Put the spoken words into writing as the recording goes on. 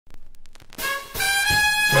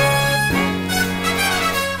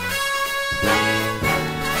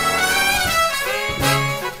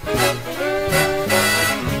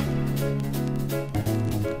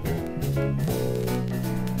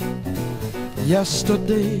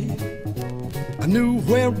Yesterday, I knew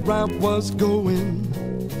where I was going,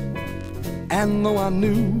 and though I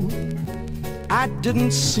knew, I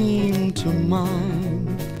didn't seem to mind.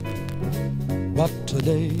 But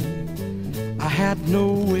today, I had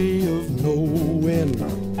no way of knowing.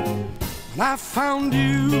 And I found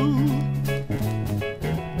you.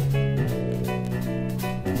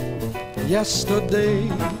 Yesterday,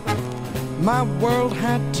 my world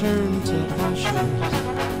had turned to ashes,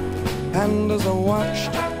 and as I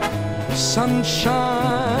watched the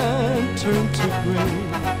sunshine turn to gray,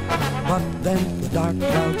 but then the dark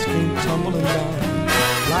clouds came tumbling down,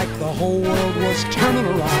 like the whole world was turning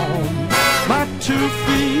around. My 2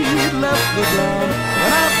 feet left the ground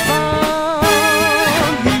when I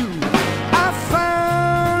found you. I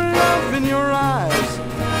found love in your eyes,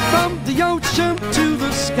 from the ocean to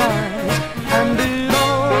the skies, and it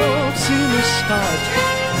all seemed to start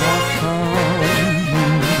when I found you.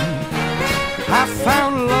 I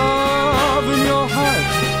found love in your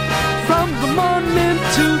heart, from the morning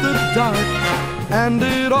to the dark, and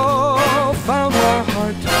it all found my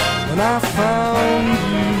heart when I found you.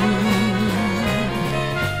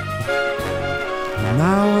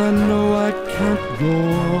 Now I know I can't go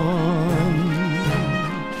on,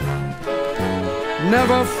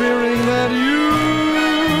 never fearing that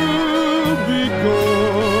you'll be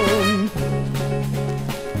gone.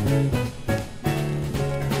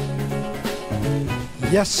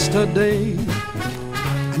 Yesterday, I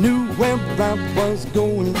knew where I was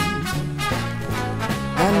going,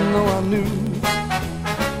 and though I knew,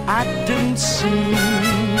 I didn't seem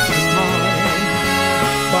to mind.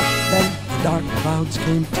 But then the dark clouds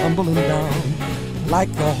came tumbling down,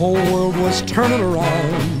 like the whole world was turning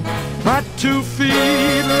around. My 2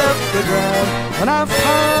 feet left the ground, and I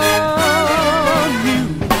found you.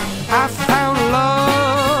 I found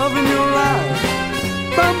love in your eyes,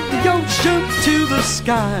 from the ocean to the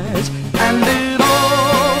skies, and it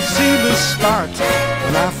all seemed to start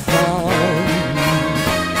when I found you.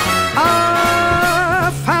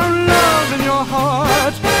 I found love in your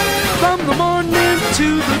heart, from the morning to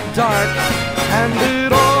the dark, and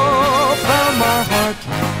it all found my heart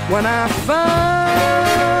when I found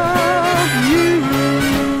you.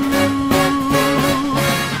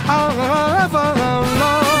 I found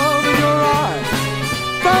love in your eyes,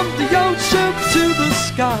 from the ocean to the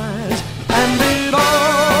skies, and it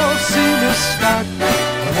all seemed to start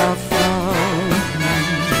when I found you.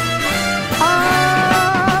 I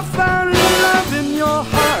found love in your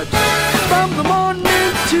heart, from the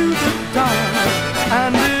morning to the dark,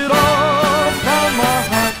 and it all found my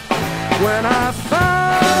heart when I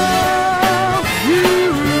found you.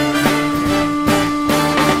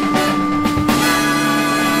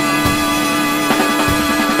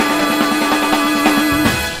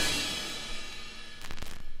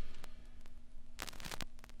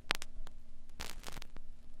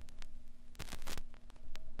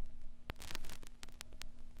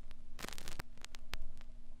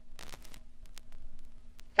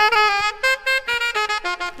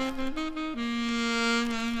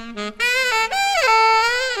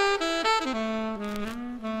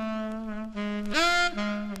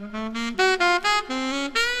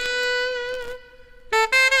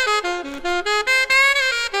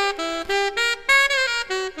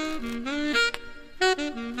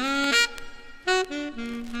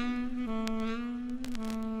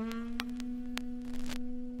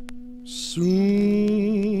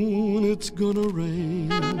 Soon it's gonna rain,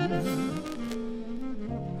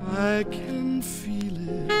 I can feel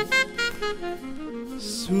it.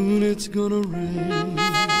 Soon it's gonna rain,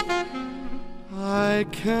 I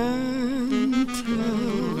can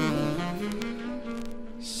tell.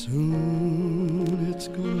 Soon it's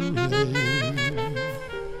gonna rain,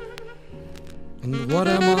 and what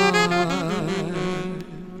am I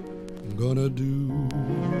gonna do?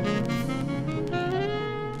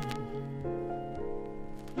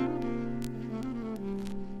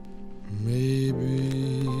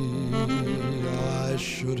 Maybe I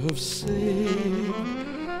should have saved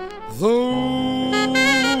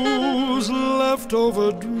those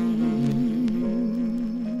leftover dreams.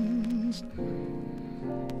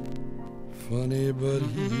 Funny, but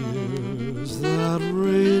here's that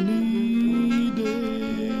rainy day.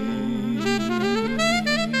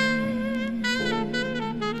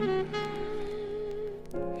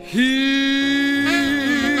 Here's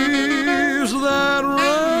that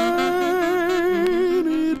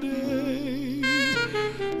rainy day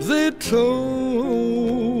they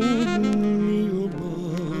told me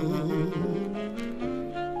about,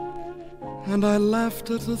 and I laughed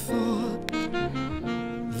at the thought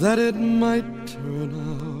that it might turn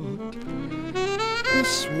out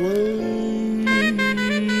this way.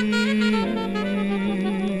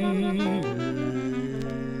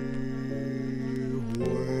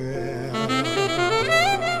 Where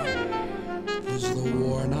is the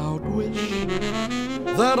worn out wish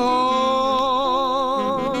that I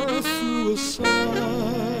threw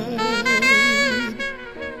aside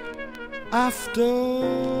after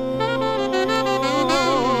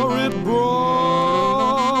it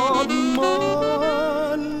brought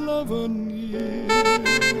my lover near?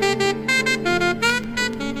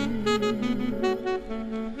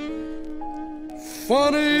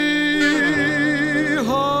 Funny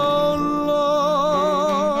how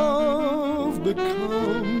love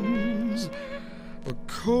becomes a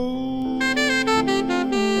cold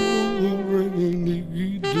rainy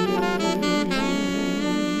day.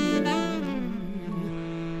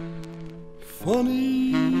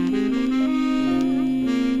 Funny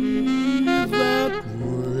that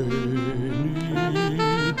rainy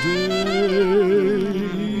days.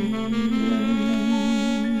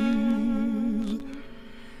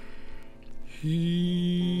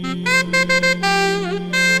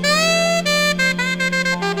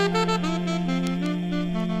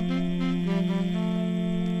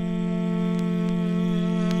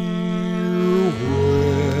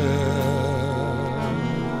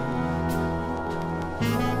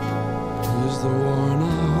 Is the worn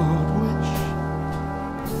out wish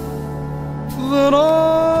that I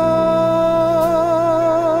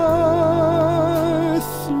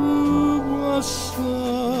threw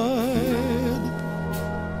aside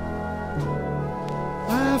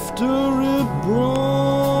after it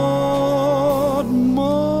brought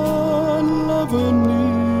my lover near?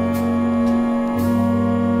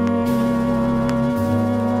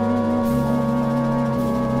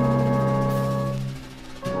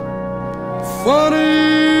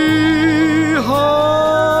 Funny how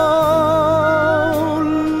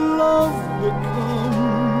love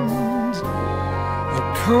becomes a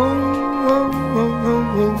cold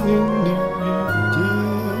rainy day.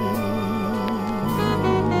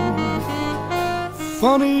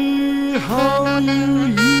 Funny how you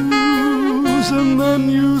use and then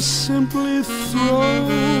you simply throw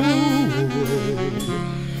away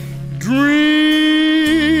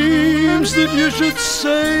dreams that you should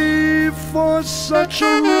save for such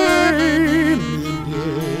a rainy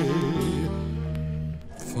day.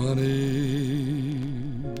 Funny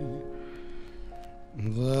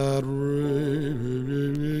that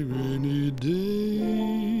rainy days.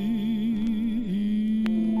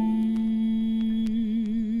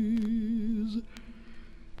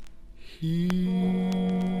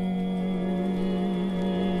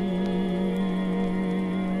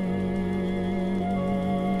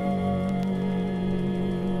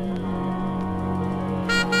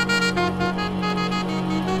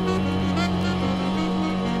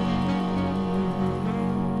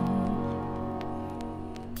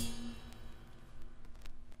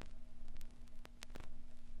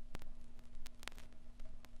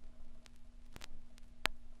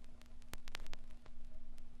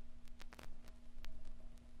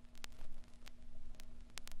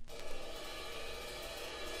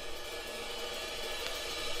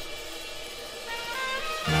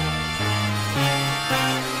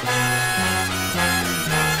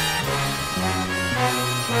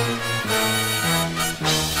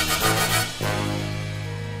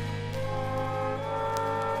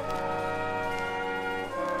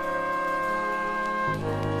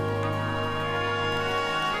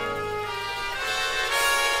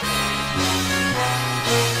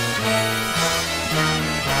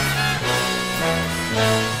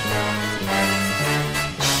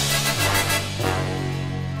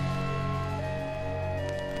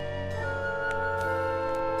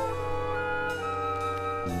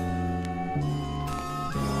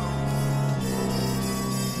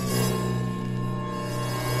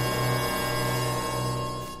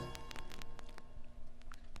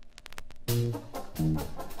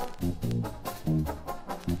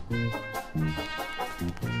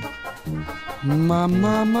 My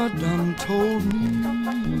mama done told me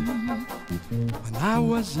when I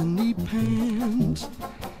was in knee pants.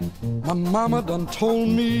 My mama done told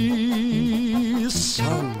me,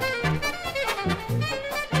 son,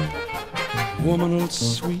 woman'll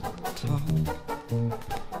sweet talk and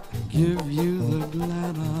give you the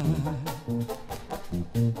glad eye.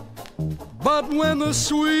 But when the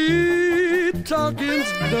sweet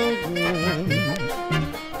talking's done,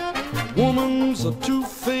 woman's a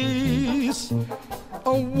two-faced,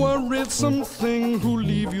 a worrisome thing who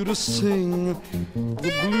leave you to sing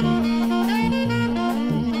the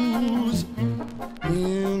blues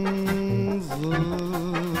in the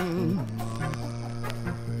night.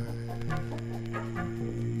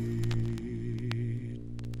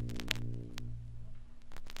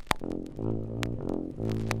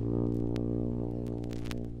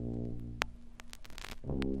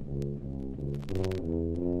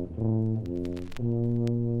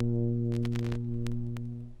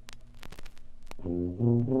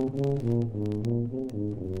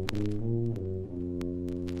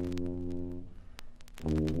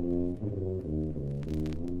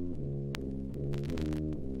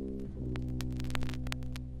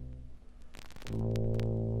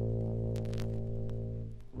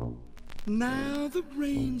 Now the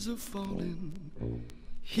rains are falling,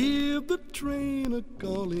 hear the train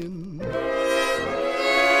a-calling.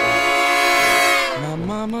 My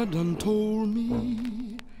mama done told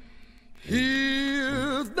me,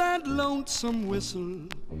 hear that lonesome whistle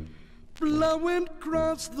blowing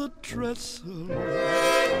across the trestle.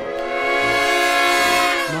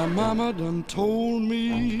 My mama done told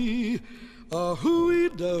me, a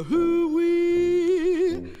hooey-da-hooey,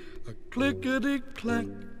 a clickety-clack,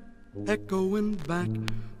 echoing back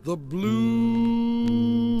the blues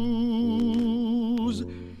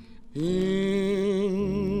in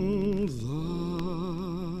the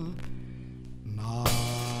night.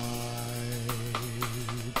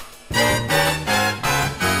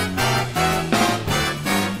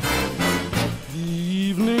 The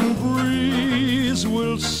evening breeze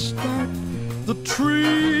will start the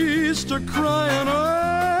trees to crying,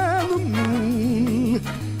 and the moon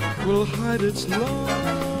will hide its light.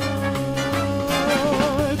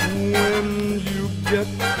 When you get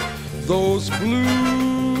those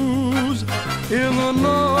blues in the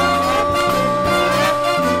night,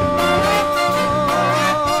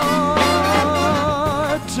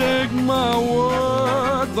 take my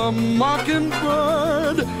word, the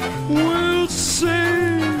mockingbird will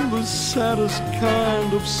sing the saddest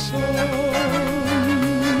kind of song.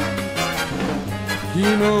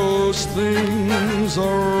 He knows things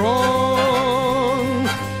are wrong,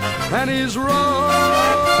 and he's right.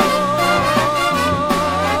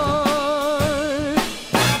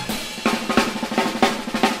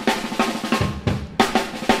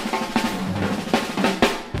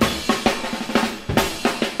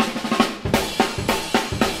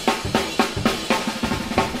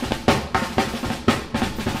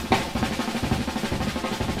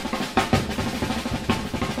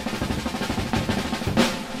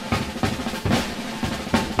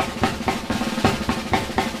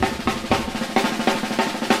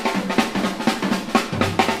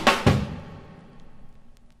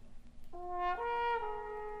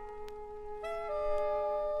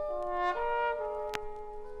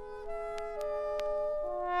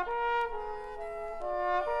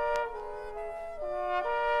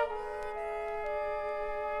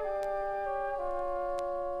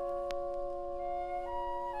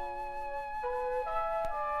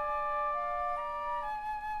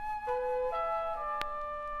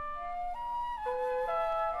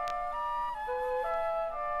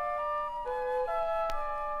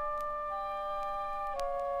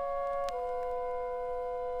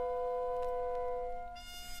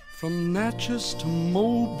 From Natchez to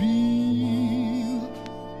Mobile,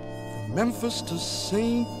 from Memphis to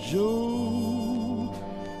St. Joe,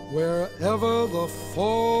 wherever the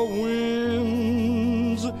four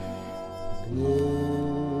winds blow.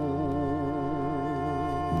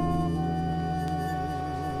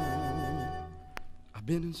 I've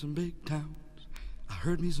been in some big towns, I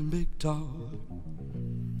heard me some big talk,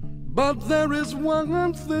 but there is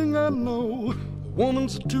one thing I know: a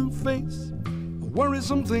woman's a two-faced,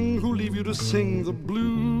 worrisome thing who'll leave you to sing the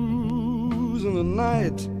blues in the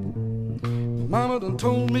night. My mama done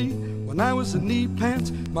told me when I was in knee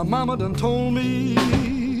pants, my mama done told me,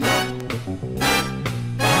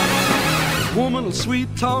 woman will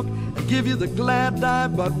sweet talk and give you the glad eye,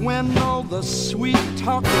 but when all the sweet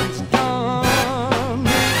talking's done,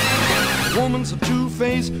 woman's a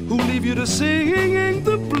two-faced who'll leave you to singing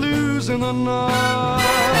the blues in the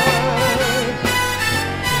night.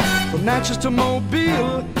 From Natchez to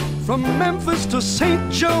Mobile, from Memphis to St.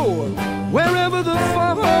 Joe, wherever the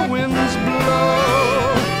four winds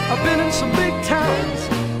blow. I've been in some big towns,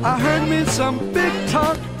 I heard me some big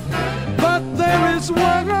talk, but there is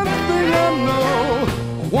one thing I know: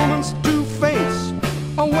 a woman's two-faced,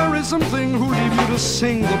 a worrisome thing who'll leave you to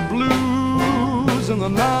sing the blues in the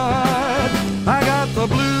night. I got the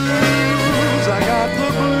blues, I got the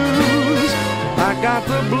blues, I got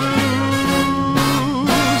the blues.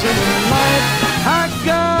 In the night, I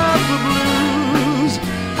got the blues,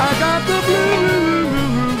 I got the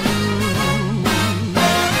blues,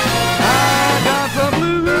 I got the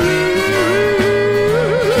blues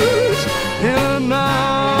in the night.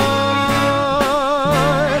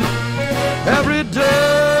 Every day,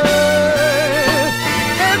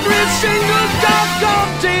 every single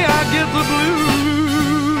doggone day, I get the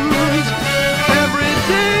blues. Every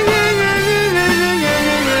day,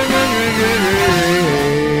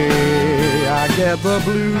 get the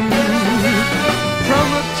blues from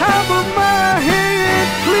the top of my head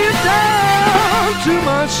clear down to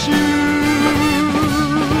my shoes.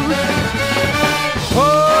 Oh,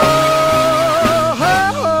 oh,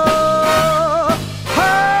 oh,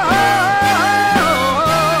 oh,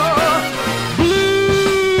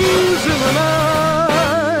 blues in the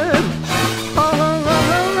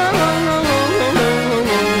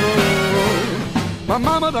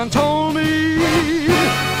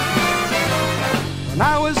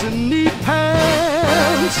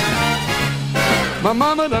My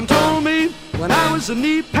mama done told me when I was in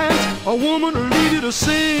knee pants, a woman will leave you to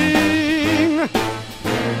sing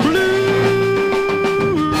blues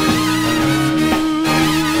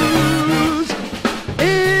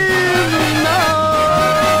in the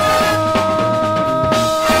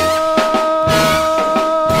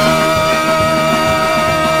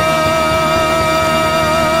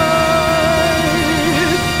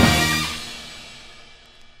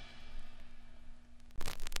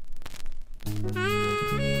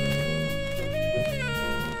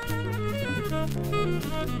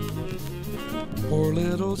Poor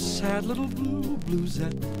little sad little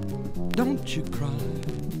bluesette, don't you cry,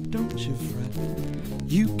 don't you fret.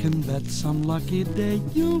 You can bet some lucky day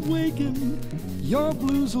you'll waken, your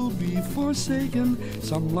blues will be forsaken.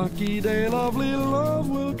 Some lucky day lovely love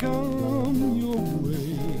will come your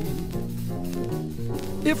way.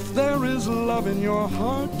 If there is love in your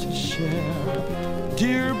heart to share,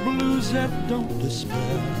 dear bluesette, don't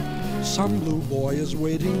despair. Some blue boy is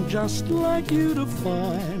waiting just like you to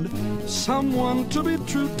find someone to be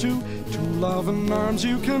true to love and arms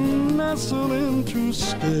you can nestle in to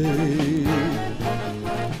stay.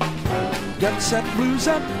 Get set,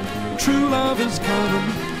 bluesette, true love is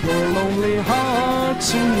coming, your lonely heart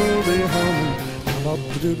soon will be humming.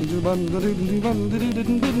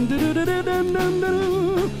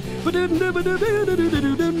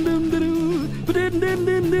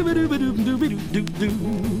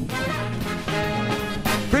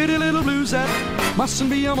 Pretty little bluesette, mustn't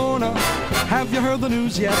be a mourner. Have you heard the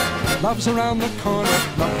news yet? Love's around the corner.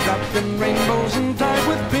 Love wrapped in rainbows and tied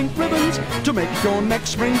with pink ribbons to make your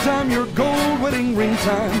next springtime your gold wedding ring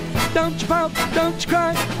time. Don't you pout, don't you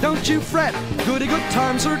cry, don't you fret. Goody good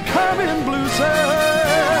times are coming,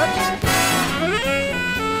 bluesette.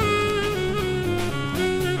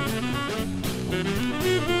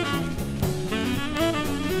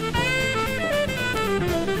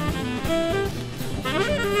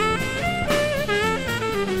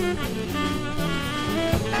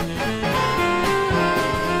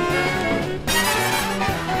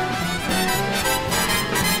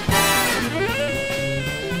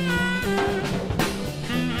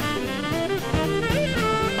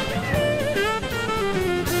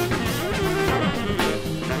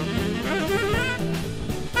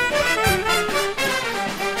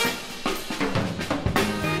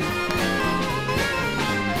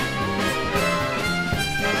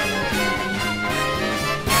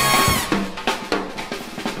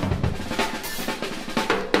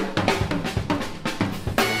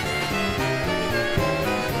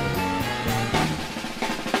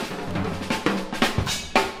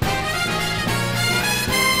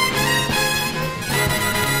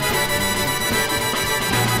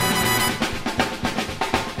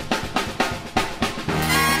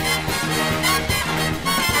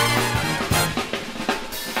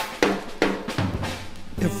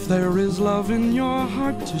 If there is love in your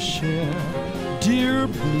heart to share, dear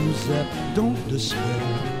bluesette, don't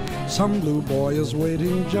despair. Some blue boy is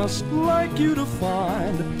waiting just like you to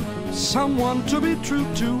find someone to be true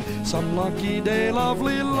to. Some lucky day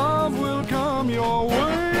lovely love will come your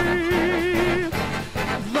way.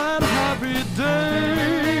 That happy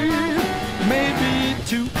day may be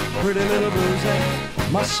too. Pretty little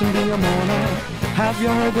bluesette, mustn't be a mourner. Have you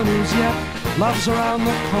heard the news yet? Love's around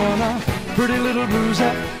the corner. Pretty little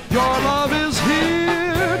bluesette, your love is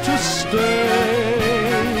here to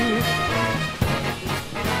stay.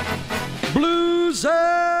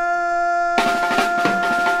 Bluesette.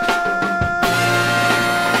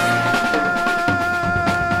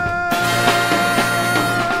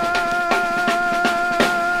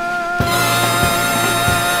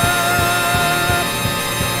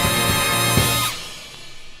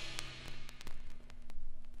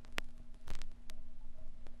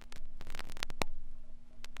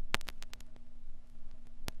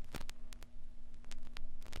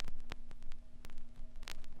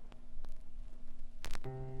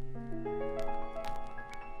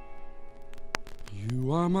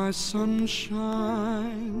 You are my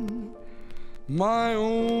sunshine, my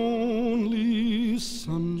only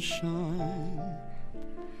sunshine.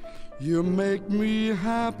 You make me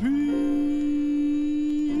happy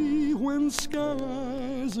when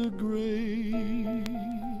skies are gray.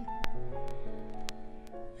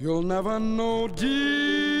 You'll never know,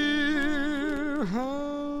 dear,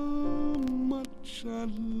 how much I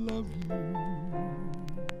love you.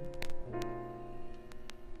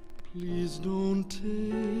 Please don't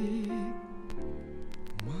take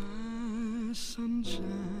my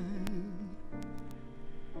sunshine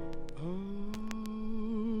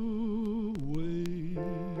away.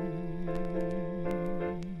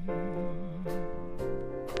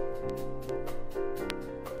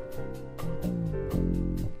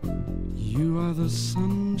 the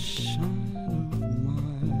sunshine of my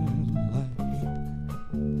life.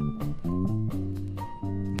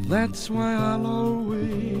 That's why I'll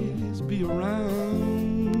always be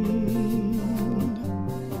around.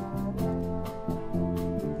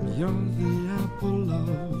 You're the apple of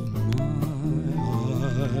my eye.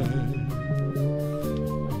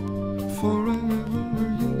 Forever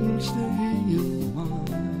you'll stay in my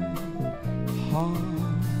heart.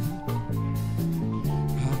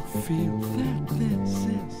 I feel that this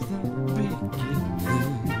is the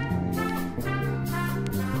beginning.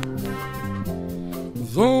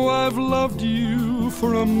 Though I've loved you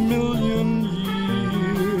for a million years,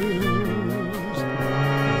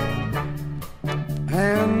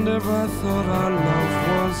 and if I thought our love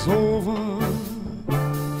was over,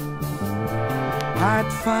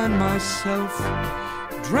 I'd find myself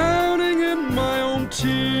drowning in my own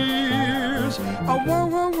tears. Oh, whoa,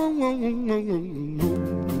 whoa, whoa, whoa, whoa, whoa.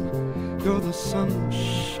 You're the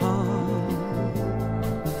sunshine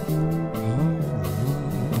of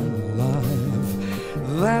my life.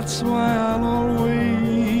 That's why I'll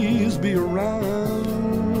always be around.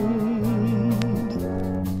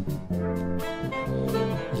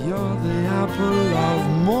 You're the apple of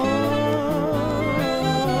my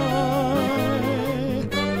eye.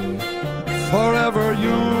 Forever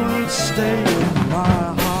you'll stay in my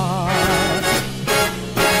heart.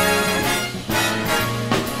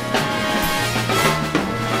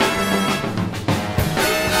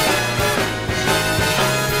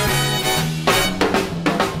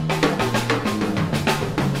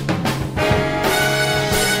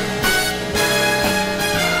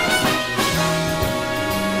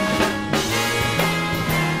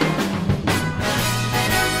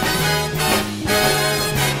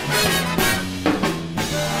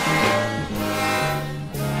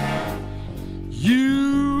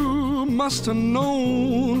 Must have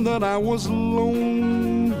known that I was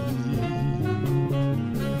lonely,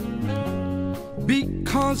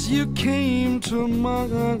 because you came to my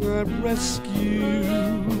rescue.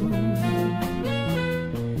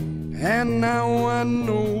 And now I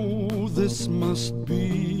know this must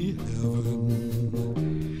be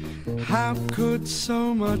heaven. How could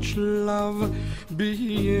so much love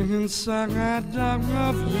be inside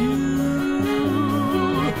of you?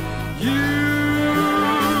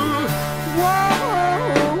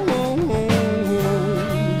 Whoa,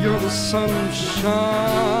 you're the sunshine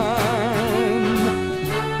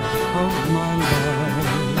of my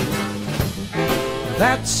life.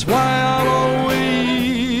 That's why I'll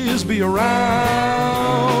always be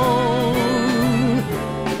around.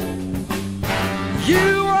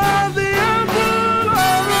 You are the apple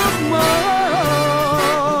of my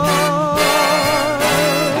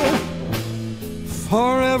eye.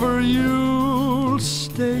 Forever you'll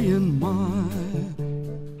stay in my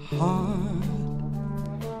heart.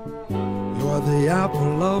 You're the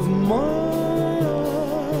apple of my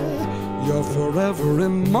eye. You're forever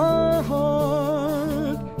in my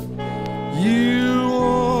heart. You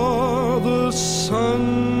are the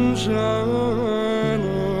sunshine of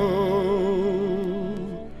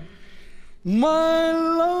my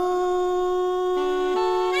life.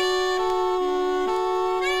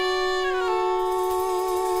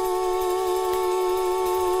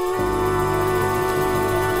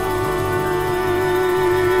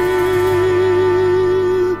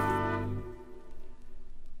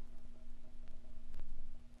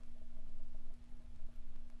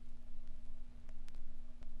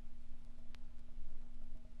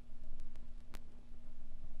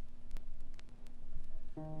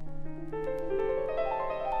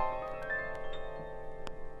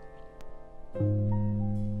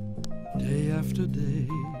 Day after day,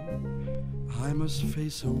 I must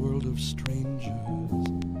face a world of strangers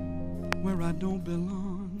where I don't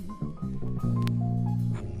belong.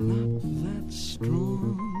 I'm not that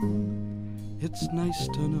strong. It's nice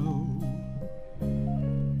to know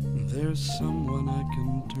there's someone I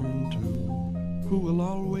can turn to who will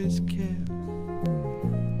always care.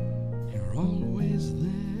 You're always there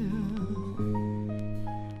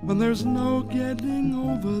when there's no getting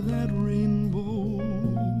over that rainbow.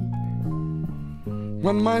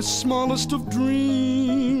 When my smallest of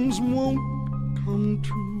dreams won't come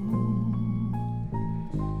true,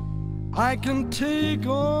 I can take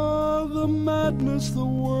all the madness the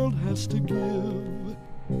world has to give,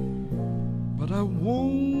 but I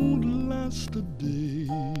won't last a day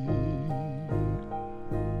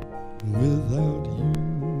without you.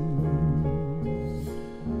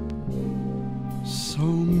 So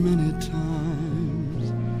many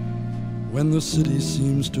times when the city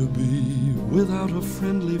seems to be without a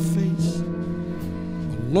friendly face, a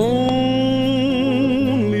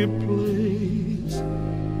lonely place,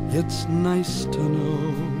 It's nice to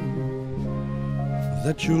know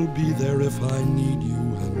that you'll be there if I need you,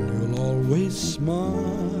 and you'll always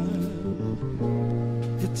smile.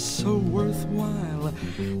 It's so worthwhile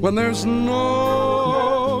when there's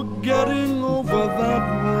no getting over that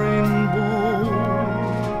rainbow,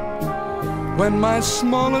 when my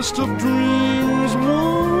smallest of dreams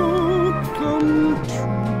won't come true.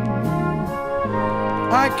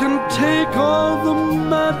 I can take all the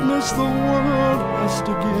madness the world has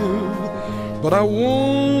to give, but I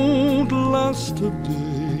won't last a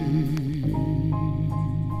day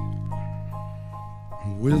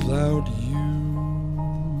without you.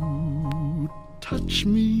 Touch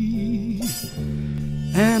me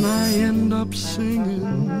and I end up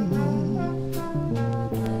singing.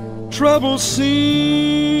 Troubles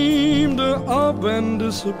seem to up and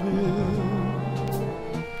disappear.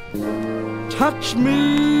 Touch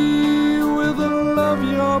me with the love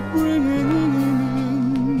you're bringing.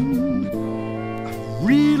 I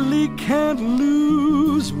really can't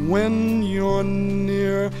lose when you're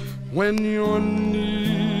near, when you're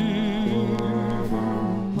near,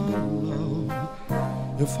 my love.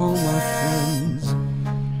 If all my friends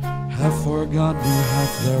have forgotten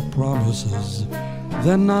half their promises,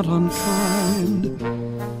 they're not unkind,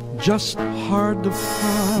 just hard to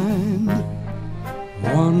find.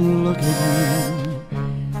 One look at you,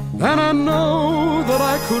 and I know that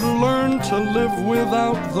I could learn to live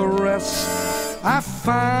without the rest. I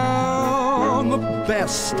found the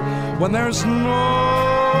best when there's no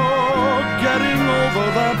getting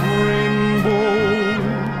over that rainbow,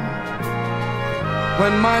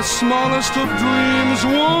 when my smallest of dreams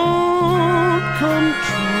won't come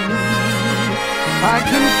true. I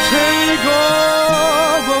can take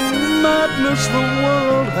all the madness the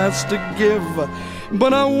world has to give,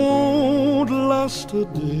 but I won't last a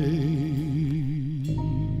day,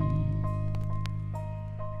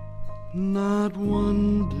 not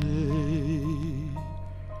one day,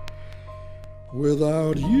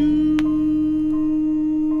 without you.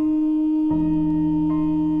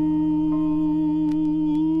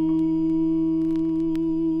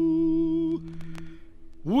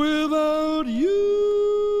 Without you.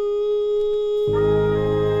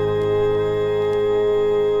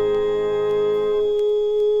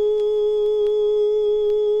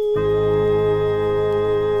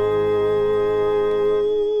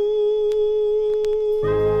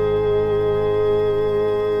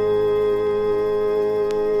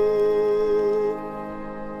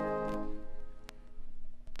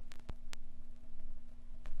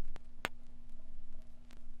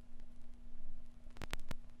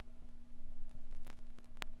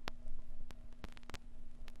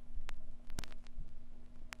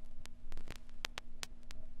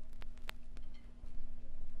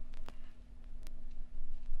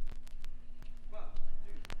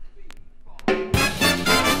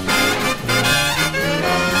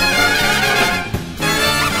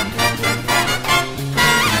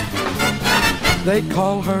 They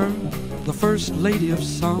call her the first lady of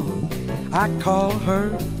song. I call her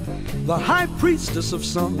the high priestess of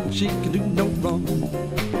song. She can do no wrong.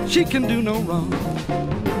 She can do no wrong.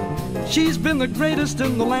 She's been the greatest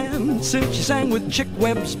in the land since she sang with Chick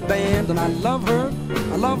Webb's band. And I love her,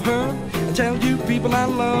 I love her. I tell you people I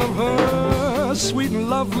love her. Sweet and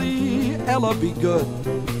lovely Ella be good.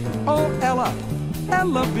 Oh Ella,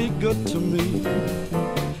 Ella be good to me.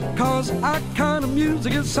 'Cause our kind of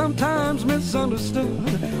music is sometimes misunderstood.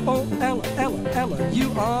 Oh, Ella, Ella, Ella,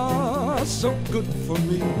 you are so good for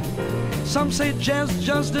me. Some say jazz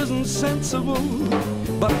just isn't sensible,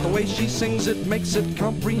 but the way she sings it makes it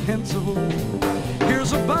comprehensible.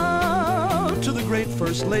 Here's a bow to the great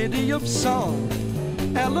first lady of song.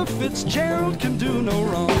 Ella Fitzgerald can do no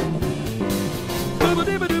wrong.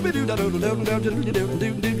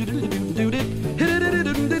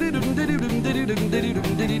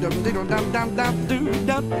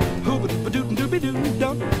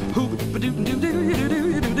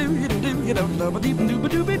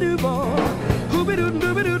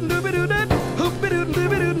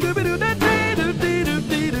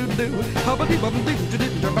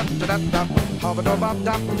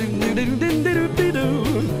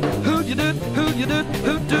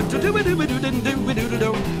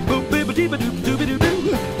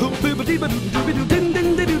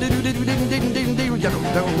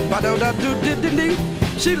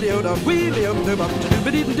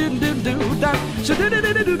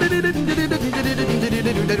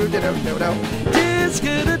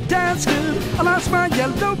 I lost my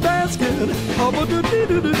yellow basket.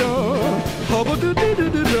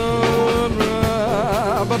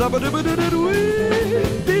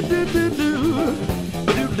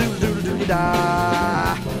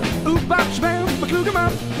 look 'em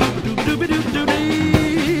up.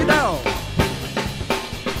 Doo-ba-doo-ba-doo-doo-dee-doo.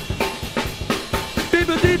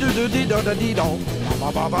 Dee-ba-dee-doo-doo-dee-doo-dee-doo.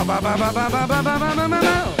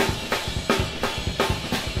 Ba-ba-ba-ba-ba-ba-ba-ba-ba-ba-ba-ba.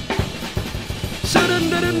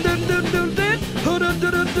 Su-dun-dun-dun-dun-dun-dun-dun.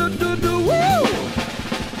 Ho-dun-dun-dun-dun-dun. Woo!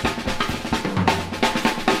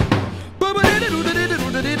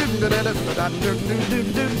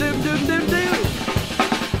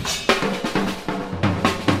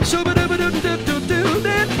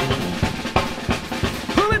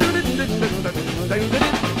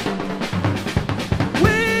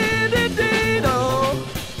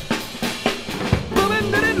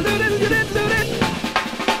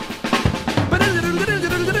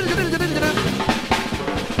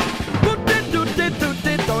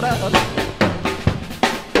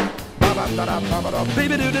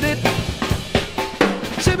 Baby do it,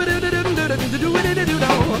 shibba do do do do do do do do do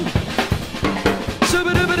do,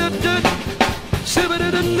 shibba do do do, shibba do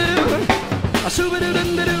do do, shibba do do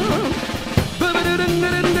do, baba do do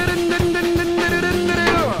do do do do do do,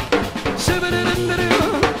 shibba do do do,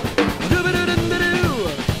 dooba do do do,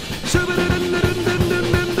 shibba do do do do do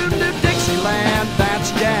do. Dixieland, that's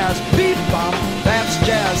jazz. Bebop, that's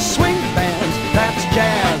jazz. Swing bands, that's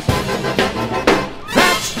jazz.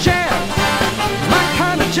 That's jazz.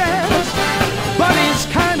 Jazz, Buddy's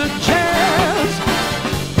kind of jazz.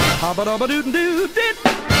 Hobba dobba doo doo doo,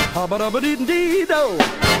 hobba dobba doo doo doo,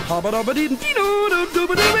 hobba dobba doo doo doo doo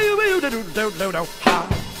doo doo doo doo doo. Ha,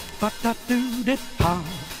 but da doo doo ha,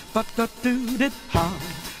 but da doo doo ha,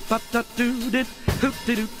 but da doo doo hoop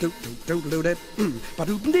doo doo doo doo doo doo. Ba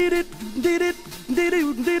doo doo doo doo doo doo doo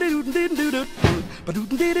doo doo doo. Ba doo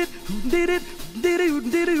doo doo doo doo doo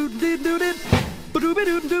doo doo doo.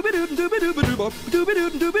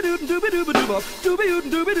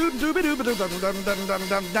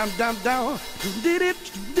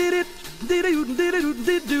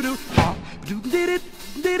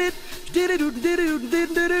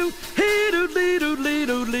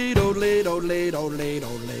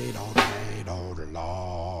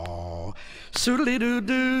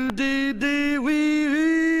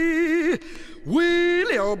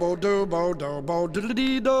 Wheelie, oh, bo do, bo do, bo diddly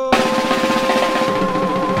dee do.